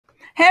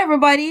Hey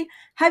everybody,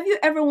 have you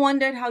ever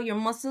wondered how your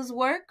muscles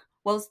work?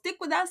 Well, stick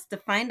with us to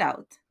find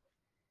out.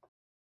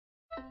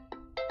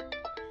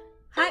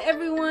 Hi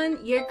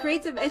everyone, your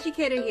creative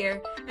educator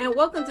here, and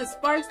welcome to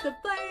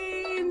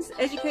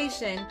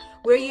Sparkstoflameseducation,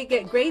 where you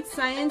get great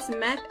science,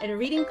 math, and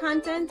reading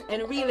content,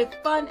 and really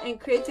fun and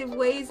creative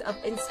ways of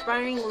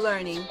inspiring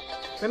learning.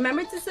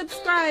 Remember to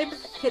subscribe,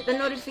 hit the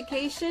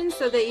notification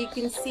so that you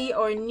can see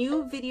our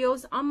new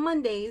videos on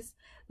Mondays.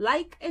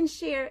 Like and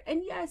share,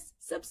 and yes,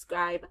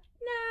 subscribe now.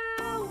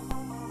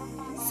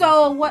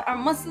 So what are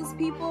muscles,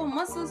 people?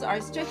 Muscles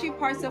are stretchy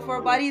parts of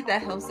our body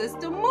that helps us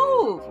to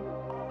move.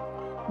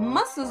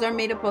 Muscles are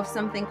made up of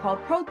something called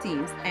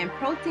proteins, and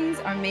proteins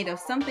are made of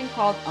something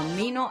called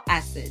amino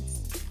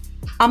acids.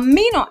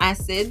 Amino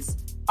acids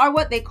are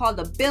what they call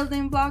the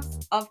building blocks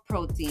of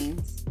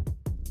proteins.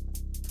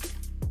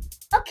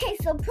 Okay,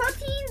 so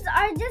proteins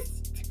are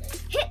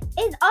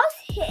is also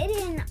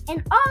hidden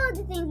in all of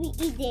the things we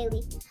eat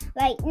daily,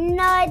 like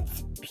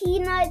nuts,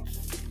 peanuts,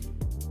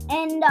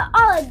 and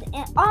all in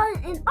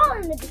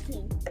the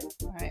between.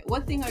 All right,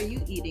 what thing are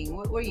you eating?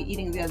 What were you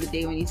eating the other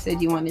day when you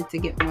said you wanted to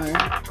get more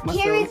muscles?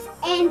 Carrots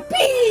and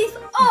peas.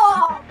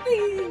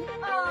 Peas.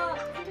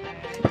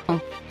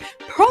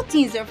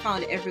 Proteins are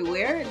found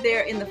everywhere.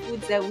 They're in the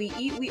foods that we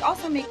eat. We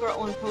also make our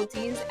own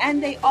proteins,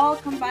 and they all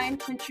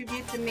combined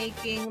contribute to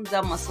making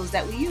the muscles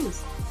that we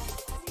use.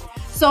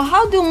 So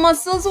how do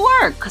muscles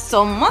work?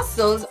 So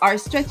muscles are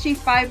stretchy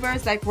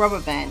fibers like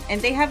rubber band,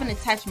 and they have an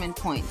attachment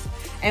point.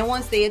 And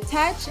once they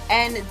attach,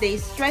 and they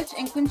stretch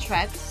and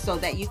contract so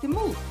that you can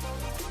move.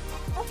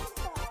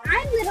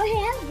 I'm little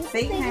hands.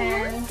 Big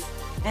hands.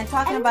 And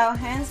talking about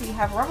hands, we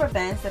have rubber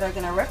bands that are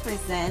going to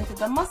represent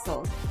the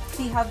muscles.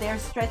 See how they're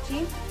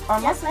stretchy?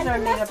 Our muscles are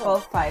made up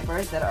of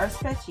fibers that are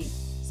stretchy.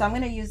 So I'm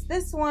going to use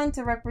this one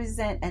to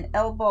represent an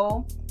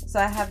elbow. So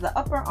I have the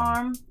upper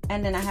arm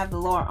and then I have the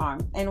lower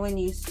arm. And when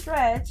you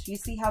stretch, you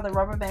see how the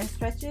rubber band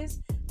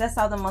stretches? That's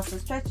how the muscle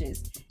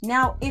stretches.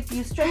 Now, if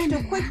you stretch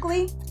too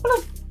quickly,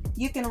 bloop,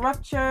 you can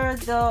rupture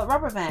the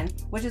rubber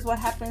band, which is what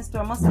happens to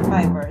our muscle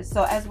fibers.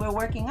 So as we're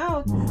working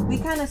out, we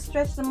kind of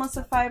stretch the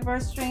muscle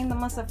fibers, strain the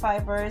muscle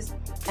fibers,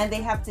 and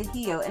they have to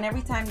heal. And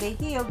every time they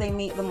heal, they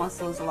make the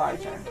muscles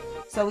larger.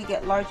 So we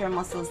get larger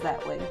muscles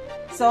that way.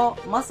 So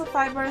muscle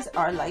fibers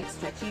are like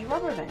stretchy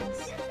rubber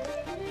bands.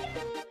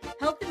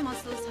 Healthy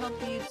muscles help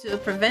you to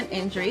prevent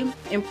injury,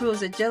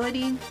 improves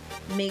agility,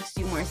 makes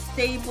you more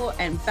stable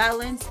and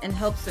balanced, and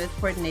helps with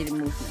coordinated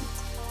movements.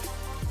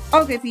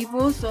 Okay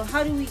people, so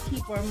how do we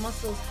keep our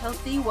muscles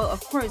healthy? Well,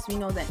 of course, we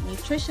know that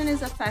nutrition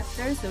is a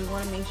factor, so we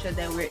want to make sure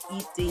that we're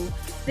eating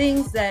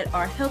things that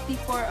are healthy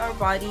for our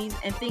bodies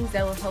and things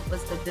that will help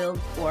us to build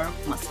our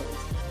muscles.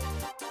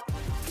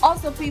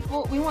 Also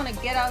people, we want to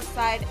get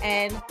outside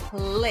and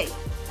play.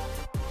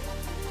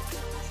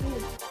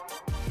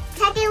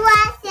 Happy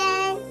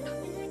watching.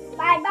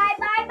 Bye.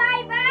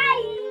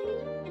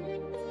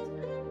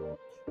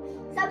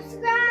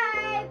 Subscribe.